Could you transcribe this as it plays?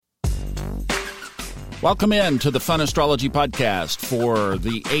Welcome in to the Fun Astrology Podcast for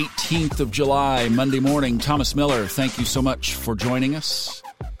the 18th of July, Monday morning. Thomas Miller, thank you so much for joining us.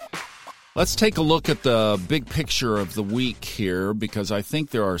 Let's take a look at the big picture of the week here, because I think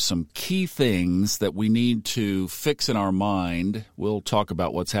there are some key things that we need to fix in our mind. We'll talk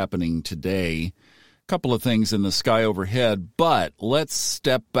about what's happening today. Couple of things in the sky overhead, but let's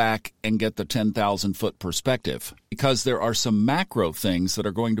step back and get the 10,000-foot perspective, because there are some macro things that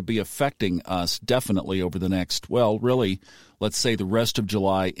are going to be affecting us definitely over the next, really, let's say the rest of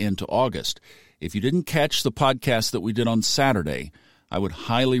July into August. If you didn't catch the podcast that we did on Saturday, I would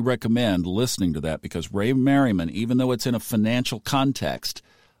highly recommend listening to that, because Ray Merriman, even though it's in a financial context,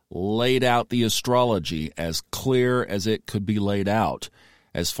 laid out the astrology as clear as it could be laid out,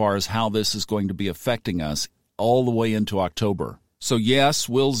 as far as how this is going to be affecting us all the way into October. So yes,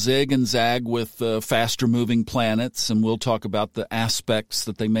 we'll zig and zag with the faster-moving planets, and we'll talk about the aspects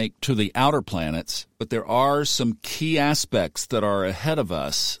that they make to the outer planets. But there are some key aspects that are ahead of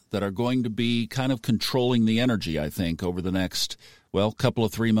us that are going to be kind of controlling the energy, I think, over the next, couple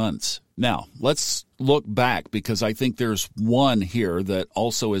of 3 months. Now, let's look back, because I think there's one here that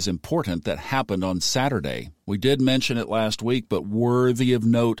also is important that happened on Saturday. We did mention it last week, but worthy of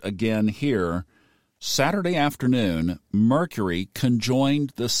note again here. Saturday afternoon, Mercury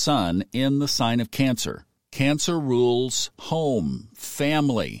conjoined the Sun in the sign of Cancer. Cancer rules home,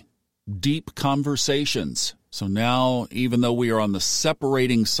 family, deep conversations. So now, even though we are on the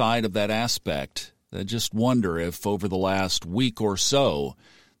separating side of that aspect, I just wonder if over the last week or so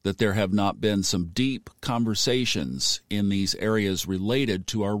that there have not been some deep conversations in these areas related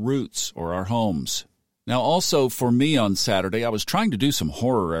to our roots or our homes. Now, also for me on Saturday, I was trying to do some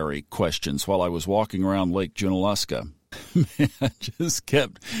horary questions while I was walking around Lake Junaluska. I just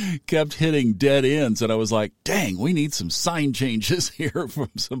kept hitting dead ends, and I was like, dang, we need some sign changes here from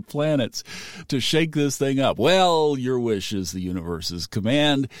some planets to shake this thing up. Well, your wish is the universe's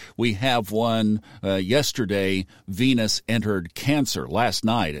command. We have one yesterday. Venus entered Cancer last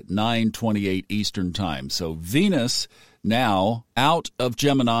night at 9:28 Eastern Time. So Venus now out of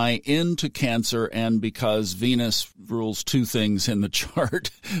Gemini into Cancer, and because Venus rules two things in the chart,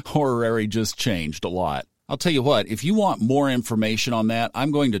 horary just changed a lot. I'll tell you what, if you want more information on that,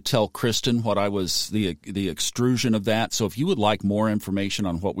 I'm going to tell Kristen what I was, the extrusion of that. So if you would like more information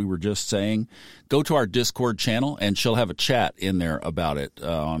on what we were just saying, go to our Discord channel, and she'll have a chat in there about it,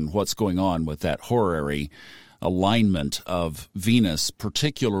 on what's going on with that horary alignment of Venus,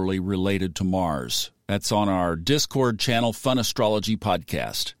 particularly related to Mars. That's on our Discord channel, Fun Astrology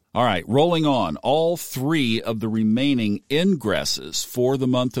Podcast. All right, rolling on. All three of the remaining ingresses for the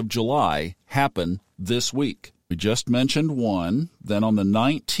month of July happen this week. We just mentioned one. Then on the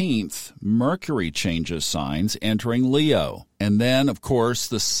 19th, Mercury changes signs, entering Leo. And then, of course,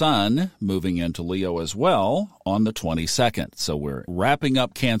 the Sun moving into Leo as well on the 22nd. So we're wrapping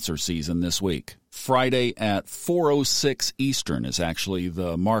up Cancer season this week. Friday at 4:06 Eastern is actually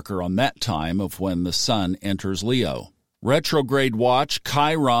the marker on that time of when the Sun enters Leo. Retrograde watch,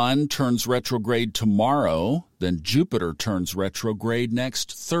 Chiron turns retrograde tomorrow, then Jupiter turns retrograde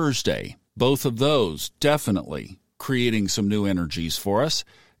next Thursday. Both of those definitely creating some new energies for us.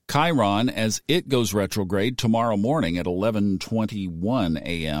 Chiron, as it goes retrograde tomorrow morning at 11:21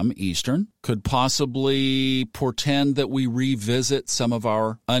 a.m. Eastern, could possibly portend that we revisit some of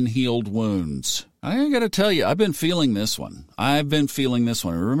our unhealed wounds. I got to tell you, I've been feeling this one.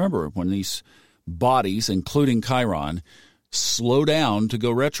 Remember, when these bodies, including Chiron, slow down to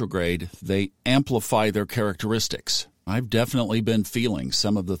go retrograde, they amplify their characteristics. I've definitely been feeling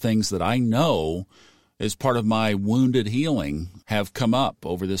some of the things that I know as part of my wounded healing have come up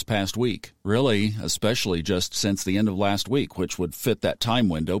over this past week. Really, especially just since the end of last week, which would fit that time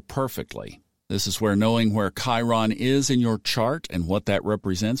window perfectly. This is where knowing where Chiron is in your chart and what that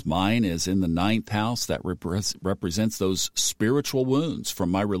represents. Mine is in the 9th house. That represents those spiritual wounds from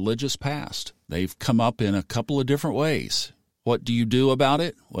my religious past. They've come up in a couple of different ways. What do you do about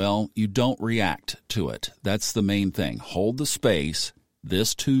it? Well, you don't react to it. That's the main thing. Hold the space.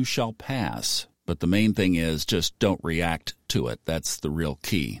 This too shall pass. But the main thing is just don't react to it. That's the real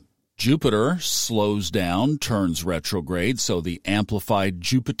key. Jupiter slows down, turns retrograde, so the amplified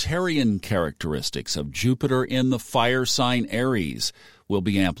Jupiterian characteristics of Jupiter in the fire sign Aries will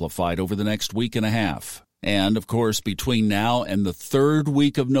be amplified over the next week and a half. And, of course, between now and the 3rd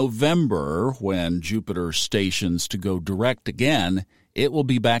week of November, when Jupiter stations to go direct again, it will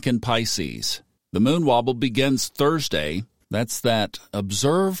be back in Pisces. The moon wobble begins Thursday. That's that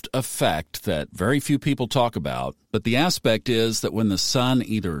observed effect that very few people talk about. But the aspect is that when the sun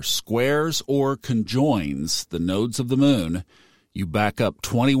either squares or conjoins the nodes of the moon, You back up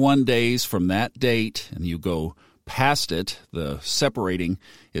 21 days from that date, and you go past it. The separating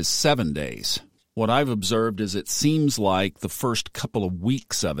is 7 days. What I've observed is it seems like the first couple of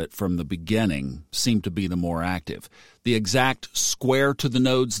weeks of it from the beginning seem to be the more active. The exact square to the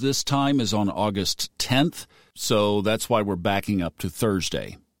nodes this time is on August 10th, so that's why we're backing up to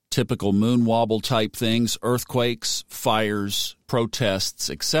Thursday. Typical moon wobble type things, earthquakes, fires, protests,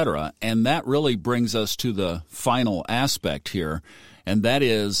 etc. And that really brings us to the final aspect here, and that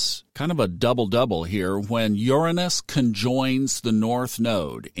is kind of a double-double here when Uranus conjoins the North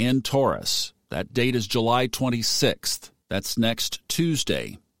Node in Taurus. That date is July 26th. That's next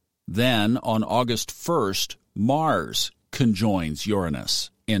Tuesday. Then, on August 1st, Mars conjoins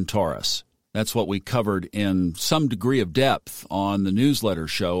Uranus in Taurus. That's what we covered in some degree of depth on the newsletter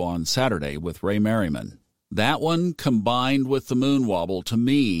show on Saturday with Ray Merriman. That one, combined with the moon wobble, to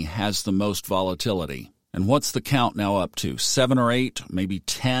me, has the most volatility. And what's the count now up to? 7 or 8, maybe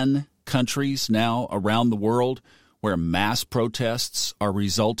 10 countries now around the world where mass protests are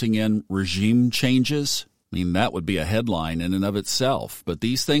resulting in regime changes? I mean, that would be a headline in and of itself. But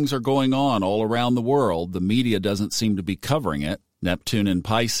these things are going on all around the world. The media doesn't seem to be covering it. Neptune in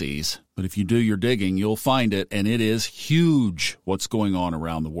Pisces. But if you do your digging, you'll find it, and it is huge what's going on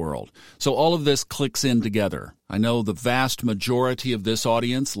around the world. So all of this clicks in together. I know the vast majority of this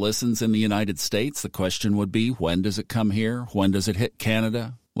audience listens in the United States. The question would be, when does it come here? When does it hit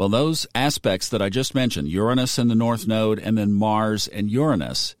Canada? Well, those aspects that I just mentioned, Uranus and the North Node, and then Mars and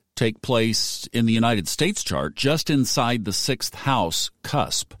Uranus, take place in the United States chart just inside the 6th house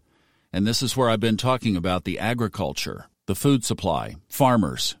cusp. And this is where I've been talking about the agriculture, the food supply,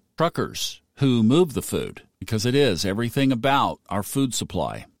 farmers, truckers who move the food, because it is everything about our food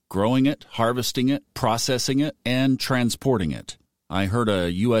supply, growing it, harvesting it, processing it, and transporting it. I heard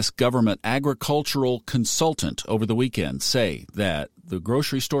a U.S. government agricultural consultant over the weekend say that the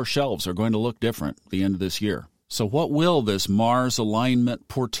grocery store shelves are going to look different at the end of this year. So what will this Mars alignment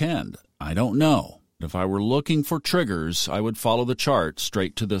portend? I don't know. If I were looking for triggers, I would follow the chart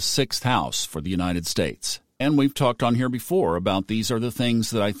straight to the 6th house for the United States. And we've talked on here before about these are the things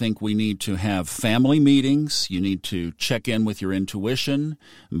that I think we need to have family meetings. You need to check in with your intuition.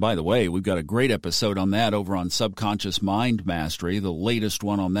 And by the way, we've got a great episode on that over on Subconscious Mind Mastery, the latest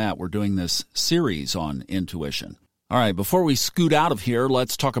one on that. We're doing this series on intuition. All right, before we scoot out of here,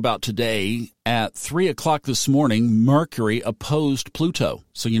 let's talk about today. At 3 o'clock this morning, Mercury opposed Pluto.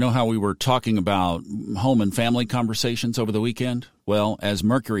 So you know how we were talking about home and family conversations over the weekend? Well, as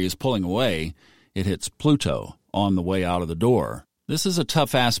Mercury is pulling away, it hits Pluto on the way out of the door. This is a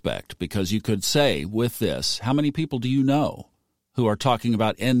tough aspect because you could say with this, how many people do you know who are talking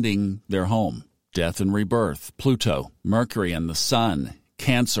about ending their home? Death and rebirth, Pluto, Mercury and the Sun,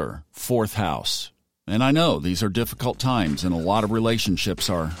 Cancer, 4th house. And I know these are difficult times and a lot of relationships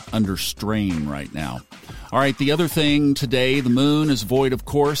are under strain right now. All right, the other thing today, the moon is void, of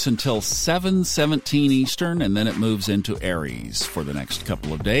course, until 7:17 Eastern, and then it moves into Aries for the next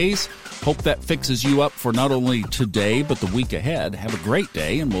couple of days. Hope that fixes you up for not only today, but the week ahead. Have a great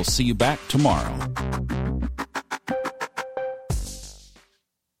day, and we'll see you back tomorrow.